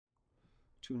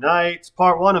Two Nights,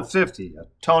 Part 1 of 50, a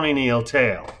Tony Neal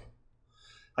tale.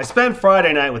 I spent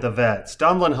Friday night with a vet,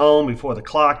 stumbling home before the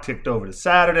clock ticked over to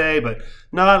Saturday, but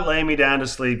not laying me down to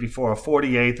sleep before a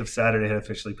 48th of Saturday had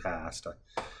officially passed. I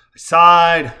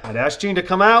sighed. I'd asked Jean to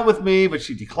come out with me, but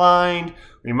she declined,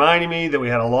 reminding me that we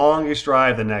had a longish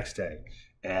drive the next day.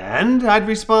 And I'd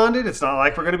responded, it's not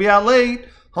like we're going to be out late,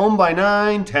 home by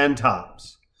 9, 10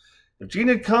 tops. If Jean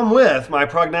had come with, my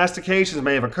prognostications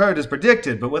may have occurred as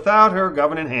predicted, but without her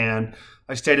governing hand,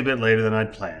 I stayed a bit later than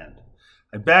I'd planned.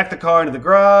 I backed the car into the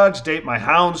garage, draped my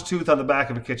houndstooth on the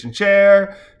back of a kitchen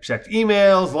chair, checked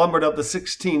emails, lumbered up the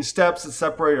 16 steps that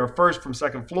separated our first from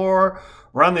second floor,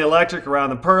 run the electric around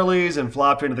the Pearlies, and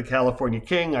flopped into the California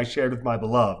King I shared with my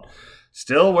beloved,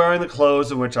 still wearing the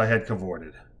clothes in which I had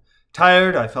cavorted.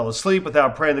 Tired, I fell asleep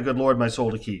without praying the good Lord my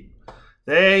soul to keep.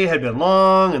 They had been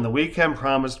long, and the weekend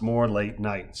promised more late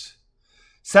nights.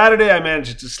 Saturday, I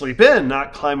managed to sleep in,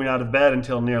 not climbing out of bed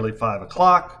until nearly 5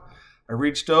 o'clock. I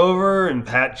reached over and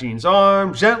pat Jean's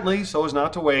arm, gently so as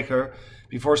not to wake her,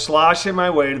 before sloshing my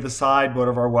way to the sideboard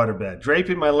of our waterbed,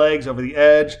 draping my legs over the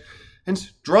edge and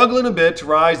struggling a bit to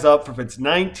rise up from its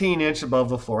 19-inch above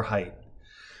the floor height.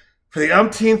 For the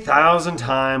umpteenth thousand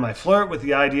time, I flirt with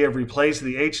the idea of replacing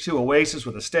the H2 Oasis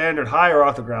with a standard higher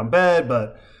off-the-ground bed,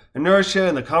 but inertia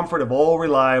and the comfort of Old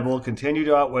Reliable continue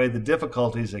to outweigh the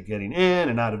difficulties that getting in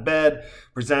and out of bed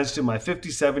presents to my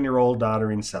 57-year-old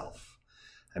doddering self.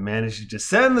 I managed to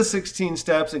descend the 16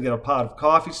 steps and get a pot of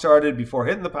coffee started before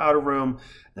hitting the powder room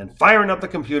and then firing up the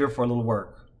computer for a little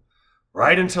work.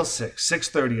 Right until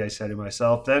 6:30, I said to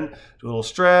myself, then do a little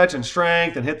stretch and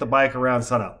strength and hit the bike around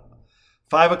sunup.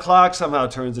 5 o'clock somehow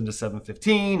turns into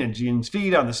 7:15, and Jean's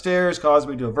feet on the stairs cause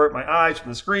me to avert my eyes from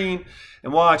the screen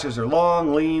and watch as her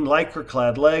long, lean,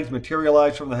 lycra-clad legs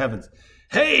materialize from the heavens.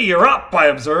 "Hey, you're up," I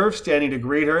observed, standing to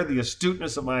greet her, the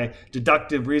astuteness of my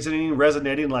deductive reasoning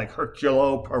resonating like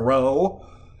Hercule Poirot.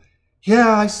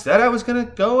 "Yeah, I said I was going to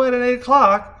go at 8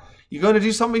 o'clock. You going to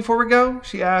do something before we go?"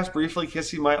 she asked, briefly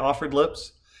kissing my offered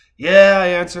lips. "Yeah," I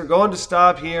answered, "going to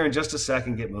stop here in just a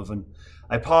second, get moving."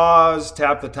 I paused,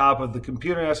 tapped the top of the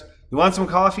computer, and asked, "You want some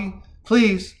coffee?"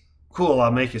 "Please." "Cool, I'll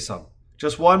make you some.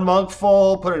 Just one mug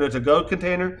full, put it in a to-go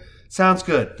container?" "Sounds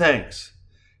good, thanks."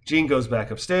 Jean goes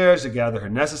back upstairs to gather her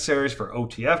necessaries for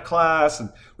OTF class and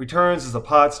returns as the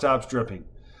pot stops dripping.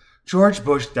 "George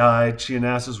Bush died," she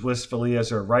announces wistfully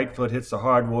as her right foot hits the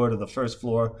hardwood of the first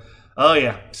floor. "Oh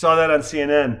yeah, saw that on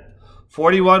CNN.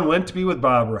 41 went to be with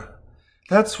Barbara."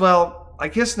 "That's, well, I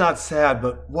guess not sad,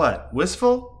 but what,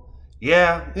 wistful?"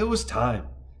 "Yeah, it was time.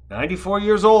 94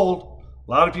 years old.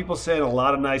 A lot of people saying a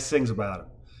lot of nice things about him.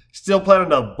 Still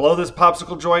planning to blow this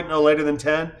popsicle joint no later than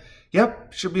 10?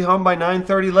 "Yep, should be home by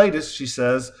 9:30 latest," she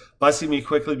says, bussing me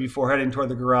quickly before heading toward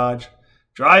the garage.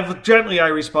 "Drive gently," I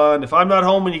respond. "If I'm not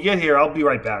home when you get here, I'll be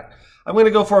right back. I'm going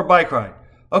to go for a bike ride."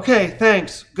 "Okay,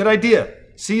 thanks. Good idea.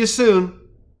 See you soon."